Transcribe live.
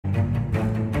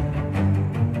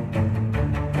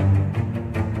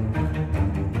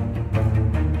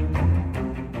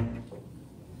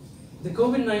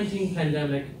COVID-19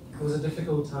 pandemic was a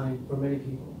difficult time for many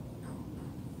people.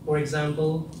 For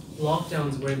example,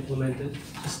 lockdowns were implemented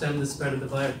to stem the spread of the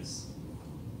virus.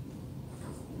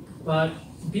 But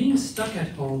being stuck at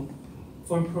home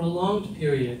for a prolonged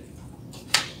period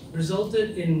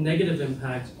resulted in negative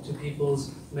impact to people's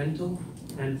mental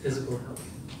and physical health.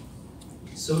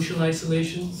 Social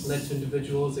isolation led to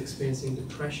individuals experiencing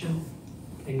depression,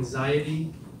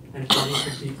 anxiety, and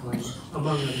cognitive decline,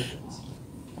 among other things.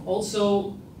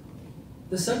 Also,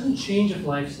 the sudden change of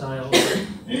lifestyle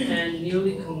and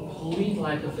nearly complete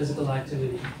lack of physical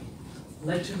activity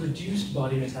led to reduced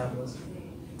body metabolism.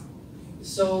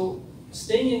 So,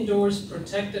 staying indoors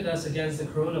protected us against the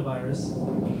coronavirus,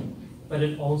 but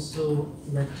it also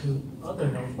led to other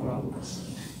health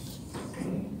problems.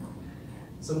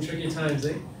 Some tricky times,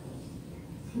 eh?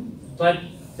 But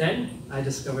then I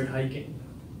discovered hiking.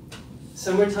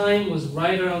 Summertime was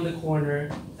right around the corner,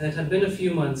 and it had been a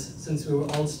few months since we were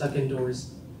all stuck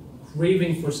indoors,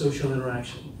 craving for social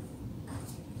interaction.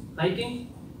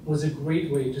 Hiking was a great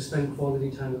way to spend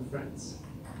quality time with friends,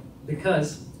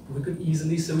 because we could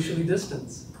easily socially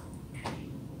distance.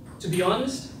 To be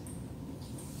honest,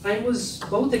 I was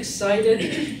both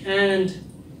excited and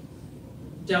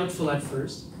doubtful at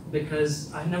first,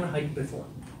 because I'd never hiked before.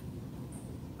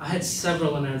 I had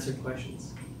several unanswered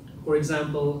questions. For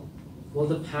example, will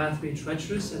the path be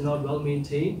treacherous and not well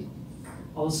maintained?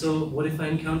 Also, what if I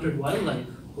encountered wildlife?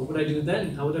 What would I do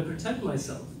then? How would I protect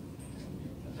myself?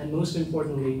 And most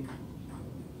importantly,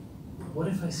 what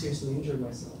if I seriously injured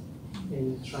myself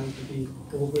in trying to be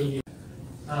overly...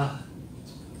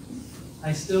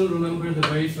 I still remember the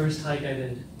very first hike I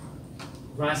did,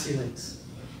 Grassy Lakes.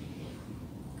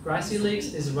 Grassy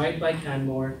Lakes is right by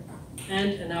Canmore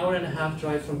and an hour-and-a-half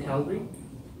drive from Calgary.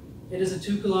 It is a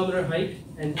 2-kilometer hike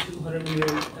and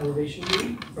 200-meter elevation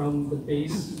gain from the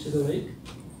base to the lake.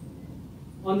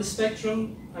 On the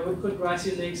spectrum, I would put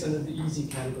Grassy Lakes under the easy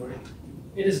category.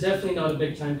 It is definitely not a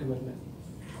big time commitment.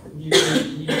 You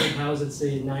can leave the house at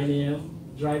say 9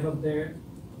 a.m., drive up there,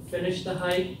 finish the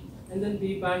hike, and then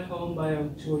be back home by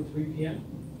 2 or 3 p.m.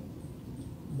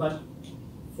 But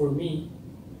for me,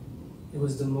 it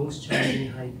was the most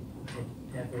challenging hike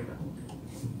I'd ever done.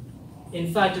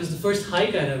 In fact, it was the first hike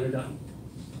I'd ever done.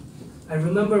 I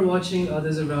remember watching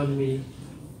others around me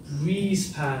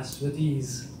breeze past with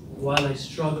ease while I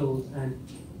struggled and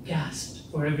gasped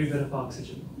for every bit of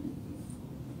oxygen.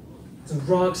 The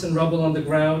rocks and rubble on the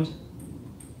ground,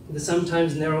 the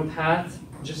sometimes narrow path,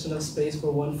 just enough space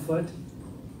for 1 foot,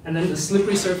 and then the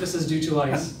slippery surfaces due to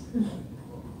ice.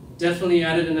 Definitely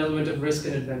added an element of risk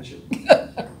and adventure.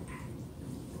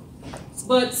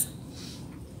 But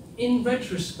in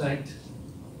retrospect,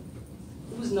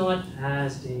 it was not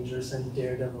as dangerous and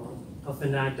daredevil of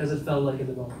an act as it felt like in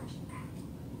the moment.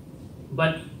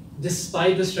 But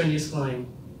despite the strenuous climb,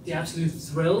 the absolute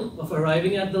thrill of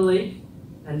arriving at the lake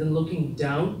and then looking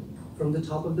down from the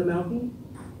top of the mountain,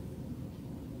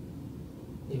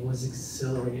 it was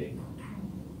exhilarating.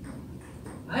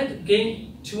 I had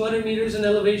gained 200 meters in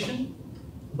elevation,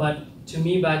 but to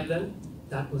me back then,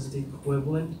 that was the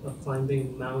equivalent of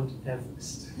climbing Mount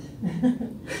Everest.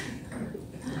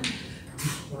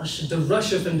 The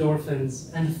rush of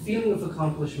endorphins and the feeling of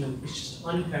accomplishment is just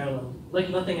unparalleled, like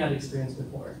nothing I'd experienced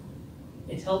before.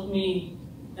 It helped me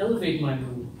elevate my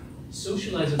mood,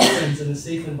 socialize with friends in a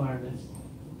safe environment,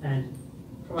 and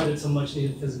provided some much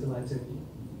needed physical activity.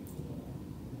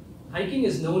 Hiking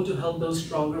is known to help build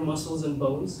stronger muscles and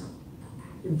bones,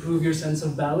 improve your sense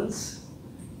of balance,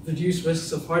 reduce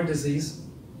risks of heart disease,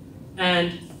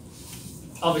 and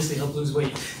obviously help lose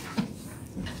weight.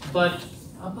 But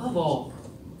above all,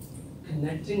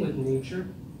 connecting with nature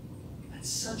at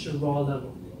such a raw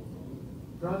level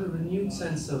brought a renewed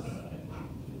sense of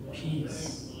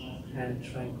peace and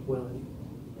tranquility,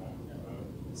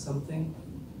 something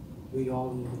we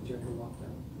all needed during the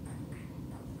lockdown.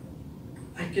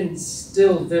 I can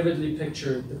still vividly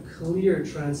picture the clear,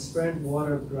 transparent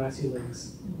water of Grassy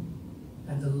Lakes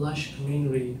and the lush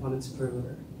greenery on its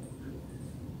perimeter.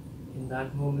 In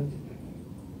that moment,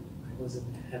 I was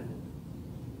in heaven.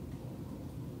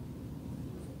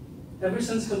 Ever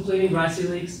since completing Grassy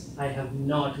Lakes, I have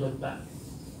not looked back.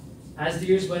 As the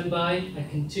years went by, I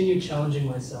continued challenging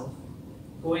myself,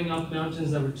 going up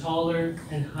mountains that were taller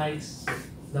and hikes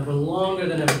that were longer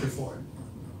than ever before.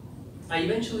 I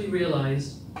eventually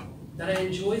realized that I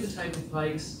enjoy the type of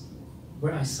hikes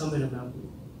where I summit a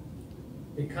mountain,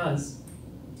 because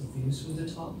the views from the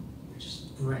top are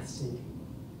just breathtaking.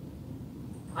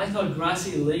 I thought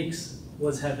Grassy Lakes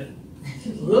was heaven.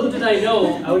 Little did I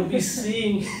know I would be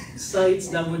seeing sights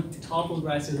that would topple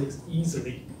Grassy Lakes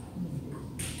easily.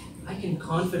 I can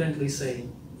confidently say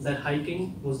that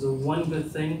hiking was the one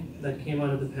good thing that came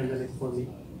out of the pandemic for me.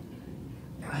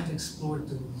 I've explored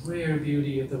the rare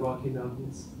beauty of the Rocky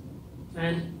Mountains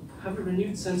and have a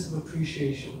renewed sense of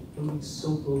appreciation for being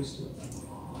so close to it.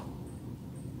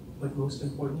 But most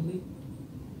importantly,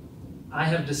 I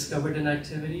have discovered an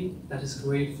activity that is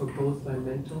great for both my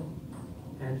mental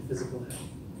and physical health.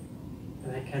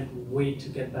 And I can't wait to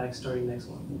get back starting next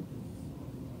month.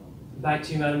 Back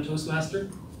to you, Madam Toastmaster.